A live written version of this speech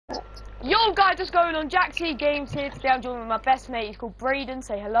Yo guys, what's going on? Jack T Games here. Today I'm joined with my best mate. He's called Braden.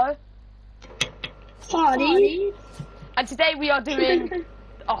 Say hello. Sorry. And today we are doing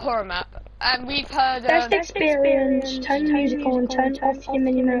a horror map. And we've heard Best experience, turn the music on, turn off your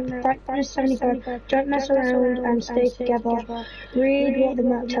minimap, brightness 75, don't mess around and stay together. Read what the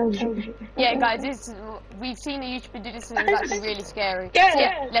map tells you. Yeah guys, we've seen a YouTuber do this and it's actually really scary. Yeah. So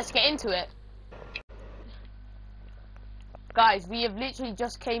yeah, let's get into it. Guys, we have literally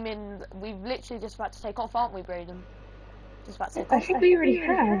just came in, we've literally just about to take off, aren't we, Braden? Just about to take off. I think we already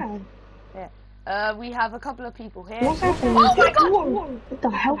have. Yeah. We have a couple of people here. What's happening? Oh my god! What the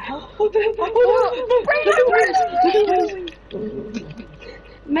hell? What the hell?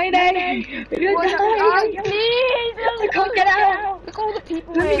 Mayday! Please! I can't get out! Look at all the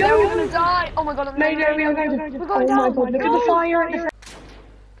people here, they're all gonna die! Oh my god, Mayday, we are going to... We're going Oh my down. god, look at the fire at the front.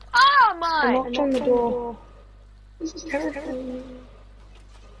 Oh I my! knocked on the door. This is terrifying.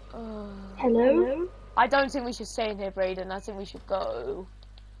 Hello? I don't think we should stay in here, Braden. I think we should go.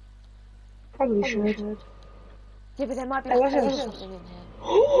 Probably should. Yeah, but there might be There like wasn't. something in here.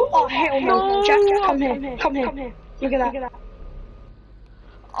 Oh hell no! No. Jack, come here. Come here. Look at that.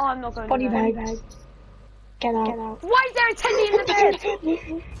 Oh, I'm not going Body in there. bag. Get out. Why is there a teddy in the bed?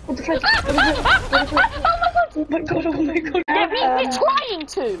 What the flip? Oh my god! Oh my god, oh my god. Yeah, we're trying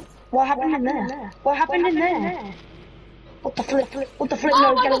to! What happened in there? What happened in there? What the flip? What the flip? Oh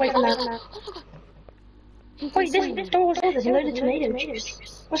No, my get god, away from oh that. my god. Wait, this door was full. There's a load of tomato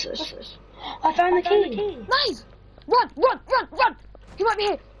juice. What's this? I found the key. Nice! Run! He might be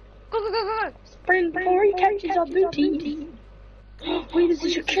here! Go! Sprint before he catches our booty. Wait, there's a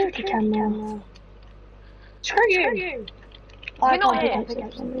security camera. Screw you! We're not here.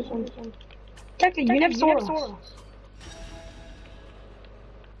 Jackie, you never saw us.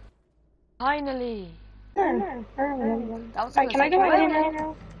 Finally! No. That was Right, can I go out here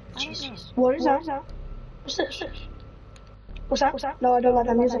now? Jesus. What is that? What's this? What's that? No, I don't like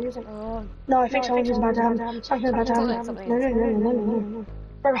that music. Oh, No, I think something's about to happen. Something's about to happen. No.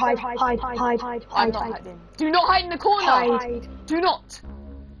 Bro, hide. I'm not hiding. Do not hide in the corner! Hide. Do not!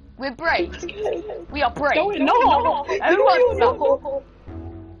 We're brave. We are brave. No. Everyone's not.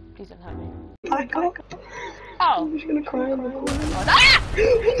 Please don't hurt me. I can't. Oh! I'm just gonna cry in the corner. Ah!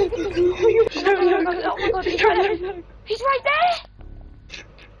 Oh my god, he's right there! He's right there!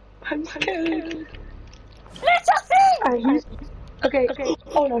 I'm scared. Let us in! Okay.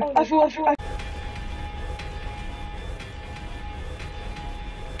 Oh no, I feel.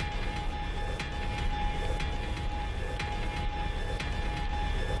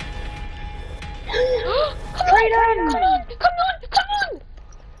 Come on!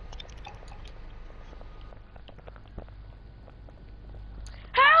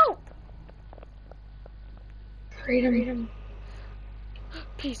 Help! Freedom.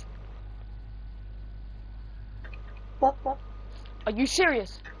 Please. What? Are you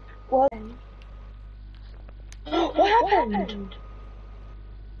serious? What happened?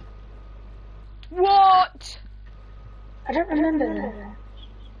 What? I don't remember.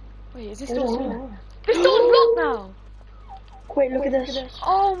 Wait, is this door locked? This door's locked now! Wait, look at this.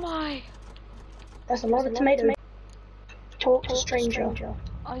 Oh my! That's a lot of tomatoes. Talk to stranger.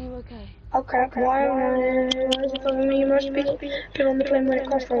 Are you okay? Oh crap, why is it following me? You must be put on the plane when it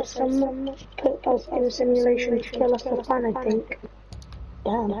crossroads. Someone put us in a simulation to kill us for fun, I think.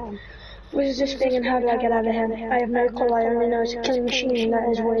 Damn. What is this thing and how do I get out of here? I have no clue, I only know it's a killing machine and that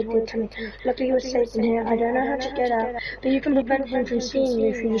is what it did to me. Luckily he was safe in here, I don't know how to get out, but you can prevent him from seeing you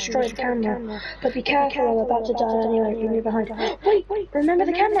if you destroy the camera. But be careful, I'm about to die anyway, leave me behind. Wait, remember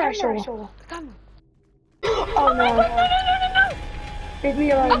the camera I saw? The camera. Oh no. No! Leave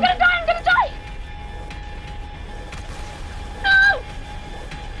me alone. I'm gonna die! No!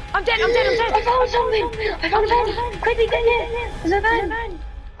 I'm dead! I found something! I found a van! Quickly get in here! There's a van!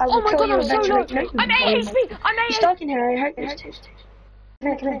 I will Oh my kill god, you I'm so low! eventually. I'm 8 HP! You're stuck in here, I hurt you.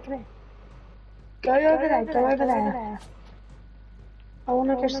 Come here. Go over there. I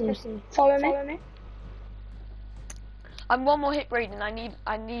wanna go see. Follow me. I'm one more hit, Braden. I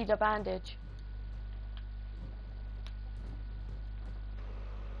need a bandage.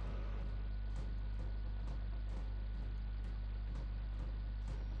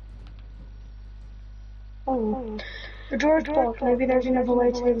 Oh. The door is blocked, maybe there's another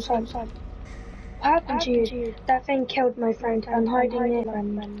way to the inside. What happened to you? That thing killed my friend. I'm hiding here,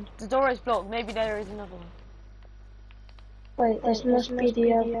 friend. The door is blocked. Maybe there is another one. Wait, this must be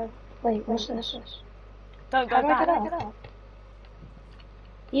the wait, what's this? Don't go How do I back. get out?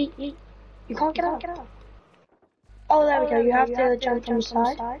 You can't get out. Oh, there we go. You have to jump from the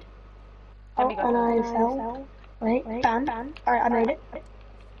side. Oh, and I fell. Wait, bam. Alright, I made it.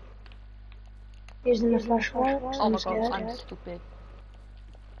 Using the flashlight. Oh my god, I'm stupid.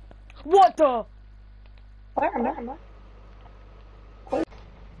 What the? Where am I?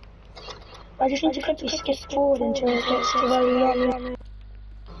 I just need to quickly skip forward until it gets to where we are.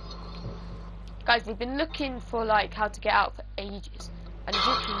 Guys, we've been looking for like how to get out for ages, and there's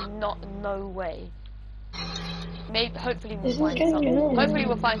literally no way. Maybe, hopefully we'll find something. Hopefully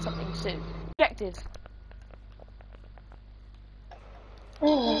we'll find something soon. Objective.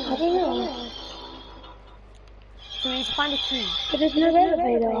 Oh, I don't know. So we need to find a key. But there's no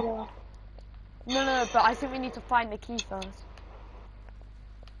elevator. No, but I think we need to find the key first.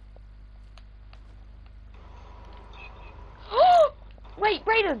 Wait,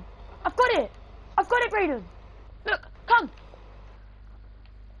 Brayden! I've got it! I've got it, Brayden! Look, come!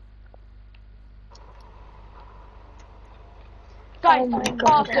 Guys,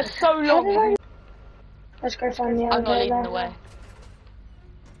 after so long... Let's go find the elevator. I'm not leading the way.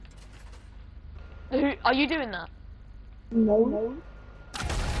 Who, are you doing that? No.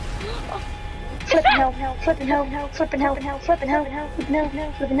 Flippin' hell, flippin' hell, flippin' hell, flippin' hell, flippin' hell,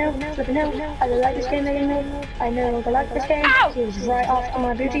 flippin' hell, flippin' hell. I like this game anymore. I know I like this game. He was right after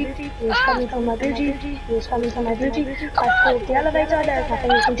my booty. He was coming from my booty. He was coming from my booty. I pulled the elevator. There's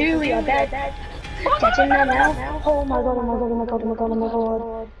nothing we can do. We are dead. Get in there now. Oh my god, oh my god, oh my god, oh my god, oh my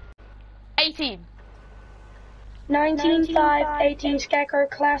god. 18. 19.5.18 Scarecrow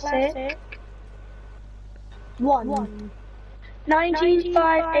Classic. 1.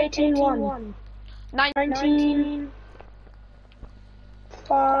 19.5.18 1. 19.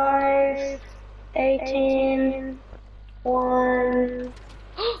 5. 18. 1.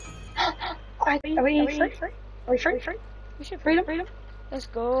 Are we free? Are we free? We should Freedom? Let's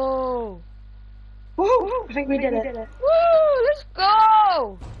go. Woohoo! I think we did it. Woo! Let's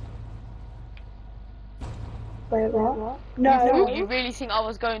go! Wait, what? No. You really think I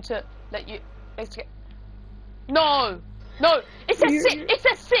was going to let you escape? No! No! It says sit! It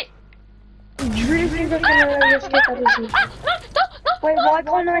says sit! You really think I'm gonna let you escape that easy? No! Wait, why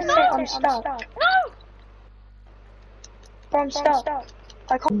can't I sit? I'm stuck. No! But I'm stuck.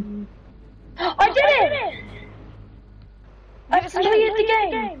 I can't. I did it! I've completed the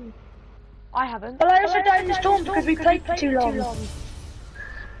game! I haven't. But I also died in the storm because we played for too long.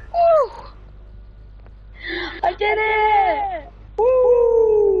 Woo! I did it!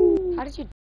 Woo! How did you